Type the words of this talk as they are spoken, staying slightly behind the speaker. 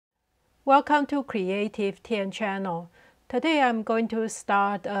Welcome to Creative Tian channel. Today I'm going to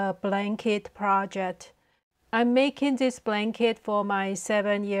start a blanket project. I'm making this blanket for my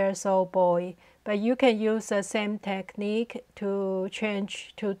 7-year-old boy, but you can use the same technique to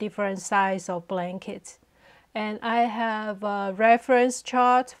change to different size of blankets. And I have a reference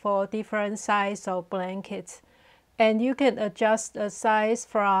chart for different size of blankets. And you can adjust the size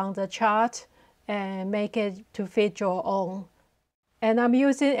from the chart and make it to fit your own. And I'm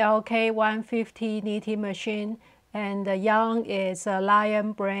using LK150 knitting machine, and the yarn is a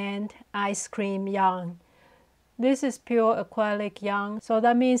Lion brand ice cream yarn. This is pure acrylic yarn, so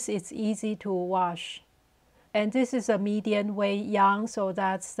that means it's easy to wash. And this is a medium weight yarn, so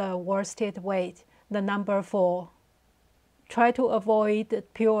that's the worsted weight, the number 4. Try to avoid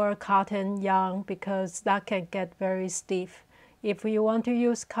pure cotton yarn because that can get very stiff. If you want to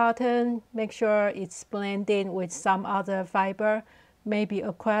use cotton, make sure it's blended with some other fiber, maybe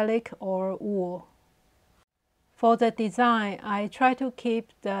acrylic or wool. For the design, I try to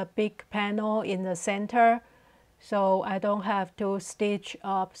keep the big panel in the center so I don't have to stitch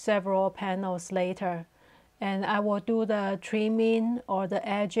up several panels later. And I will do the trimming or the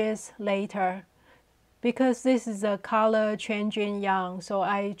edges later. Because this is a color changing yarn, so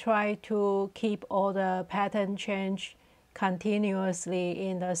I try to keep all the pattern change continuously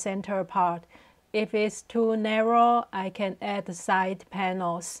in the center part. If it's too narrow, I can add side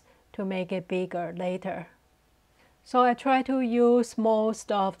panels to make it bigger later. So I try to use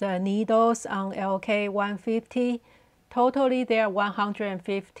most of the needles on LK150. Totally there are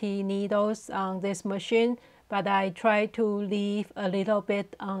 150 needles on this machine, but I try to leave a little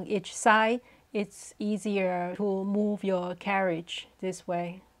bit on each side. It's easier to move your carriage this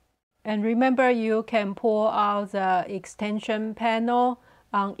way. And remember, you can pull out the extension panel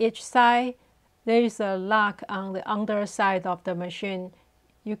on each side. There is a lock on the underside of the machine.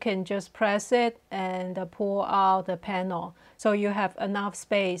 You can just press it and pull out the panel, so you have enough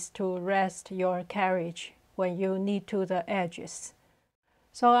space to rest your carriage when you knit to the edges.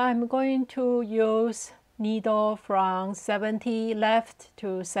 So I'm going to use needle from 70 left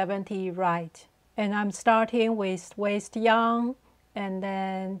to 70 right. And I'm starting with waste yarn and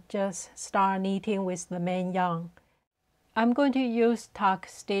then just start knitting with the main yarn. I'm going to use tuck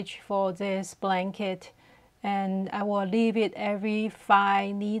stitch for this blanket, and I will leave it every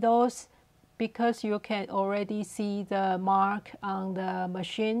 5 needles because you can already see the mark on the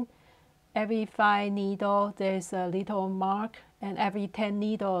machine. Every 5 needle there's a little mark, and every 10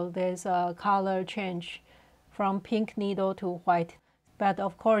 needle there's a color change from pink needle to white. But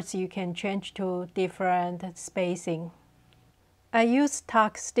of course you can change to different spacing. I use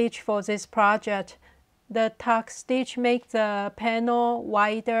tuck stitch for this project. The tuck stitch makes the panel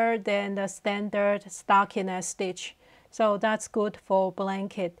wider than the standard stockinette stitch, so that's good for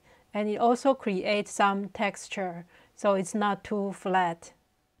blanket. And it also creates some texture, so it's not too flat.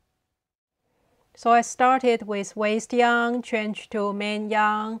 So I started with waste yarn, changed to main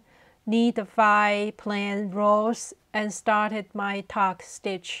yarn, knit 5 plain rows, and started my tuck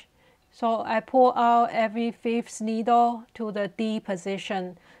stitch. So I pull out every 5th needle to the D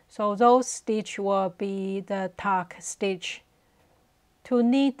position. So those stitch will be the tuck stitch. To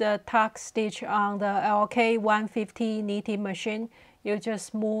knit the tuck stitch on the LK150 knitting machine, you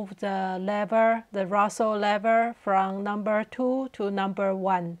just move the lever, the rustle lever, from number 2 to number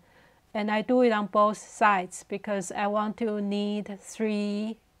 1. And I do it on both sides because I want to knit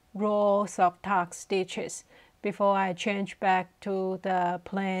 3 rows of tuck stitches before I change back to the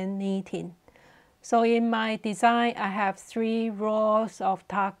plain knitting. So in my design, I have 3 rows of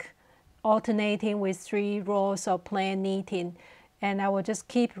tuck alternating with 3 rows of plain knitting, and I will just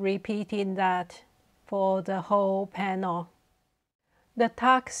keep repeating that for the whole panel. The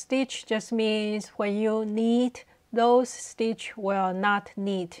tuck stitch just means when you knit, those stitch will not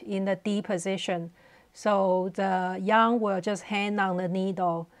knit in the D position, so the yarn will just hang on the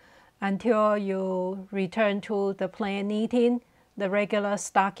needle until you return to the plain knitting, the regular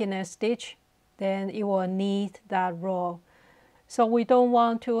stockinette stitch, then it will knit that row. So we don't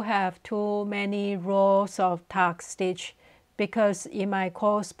want to have too many rows of tuck stitch because it might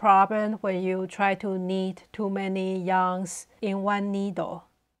cause problem when you try to knit too many yarns in one needle.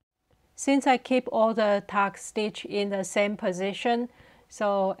 Since I keep all the tuck stitch in the same position,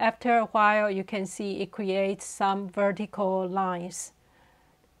 so after a while you can see it creates some vertical lines.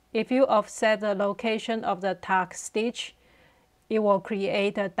 If you offset the location of the tuck stitch, it will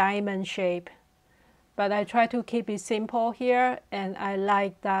create a diamond shape. But I try to keep it simple here, and I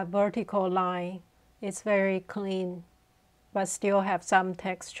like that vertical line. It's very clean, but still have some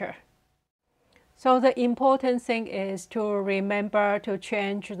texture. So the important thing is to remember to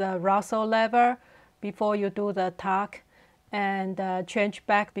change the rustle lever before you do the tuck, and change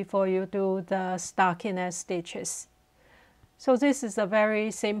back before you do the stockinette stitches. So this is a very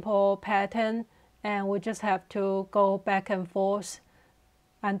simple pattern, and we just have to go back and forth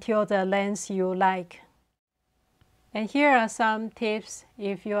until the length you like. And here are some tips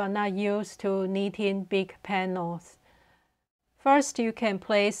if you are not used to knitting big panels. First, you can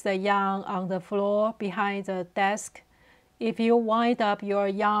place the yarn on the floor behind the desk. If you wind up your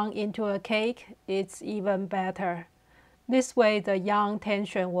yarn into a cake, it's even better. This way the yarn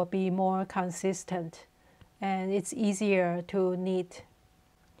tension will be more consistent and it's easier to knit.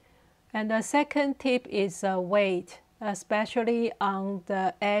 And the second tip is weight, especially on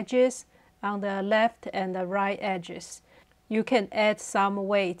the edges, on the left and the right edges. You can add some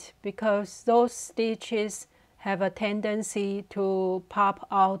weight because those stitches have a tendency to pop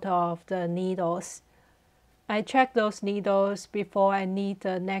out of the needles. I check those needles before I knit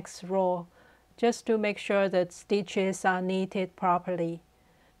the next row, just to make sure that stitches are knitted properly.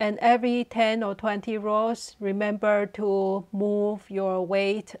 And every 10 or 20 rows, remember to move your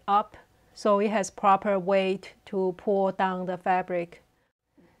weight up so it has proper weight to pull down the fabric.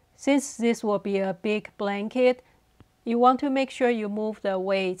 Since this will be a big blanket, you want to make sure you move the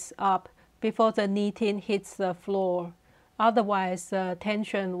weights up before the knitting hits the floor. Otherwise, the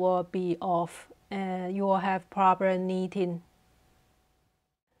tension will be off and you will have proper knitting.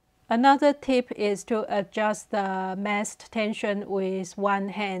 Another tip is to adjust the mast tension with one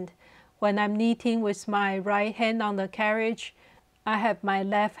hand. When I'm knitting with my right hand on the carriage, I have my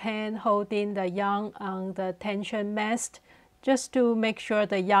left hand holding the yarn on the tension mast just to make sure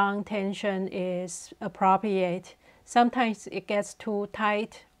the yarn tension is appropriate. Sometimes it gets too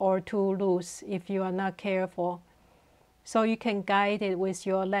tight or too loose if you are not careful. So you can guide it with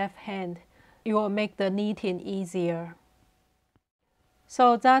your left hand. It will make the knitting easier.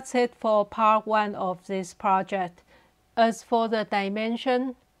 So that's it for part 1 of this project. As for the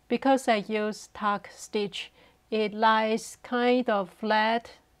dimension, because I use tuck stitch, it lies kind of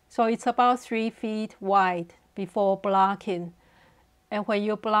flat, so it's about 3 feet wide before blocking. And when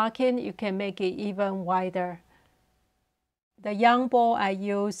you block it, you can make it even wider. The yarn ball I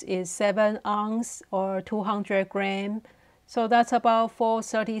use is 7 ounce or 200 gram, so that's about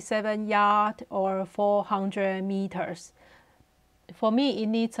 437 yards or 400 meters. For me, it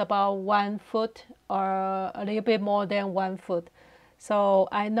needs about 1 foot or a little bit more than 1 foot. So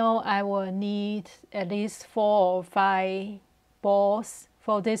I know I will need at least 4 or 5 balls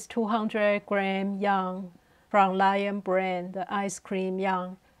for this 200 gram yarn from Lion brand, the ice cream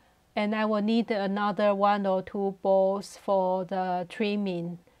yarn. And I will need another 1 or 2 balls for the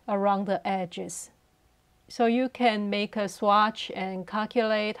trimming around the edges. So you can make a swatch and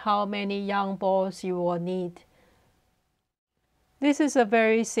calculate how many yarn balls you will need. This is a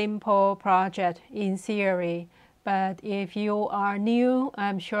very simple project in theory, but if you are new,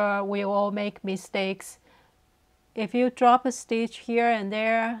 I'm sure we all make mistakes. If you drop a stitch here and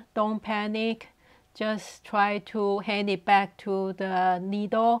there, don't panic. Just try to hand it back to the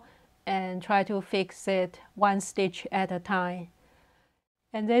needle and try to fix it 1 stitch at a time.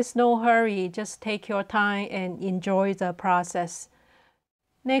 And there's no hurry, just take your time and enjoy the process.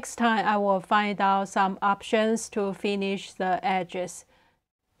 Next time I will find out some options to finish the edges.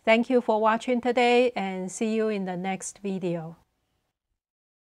 Thank you for watching today and see you in the next video.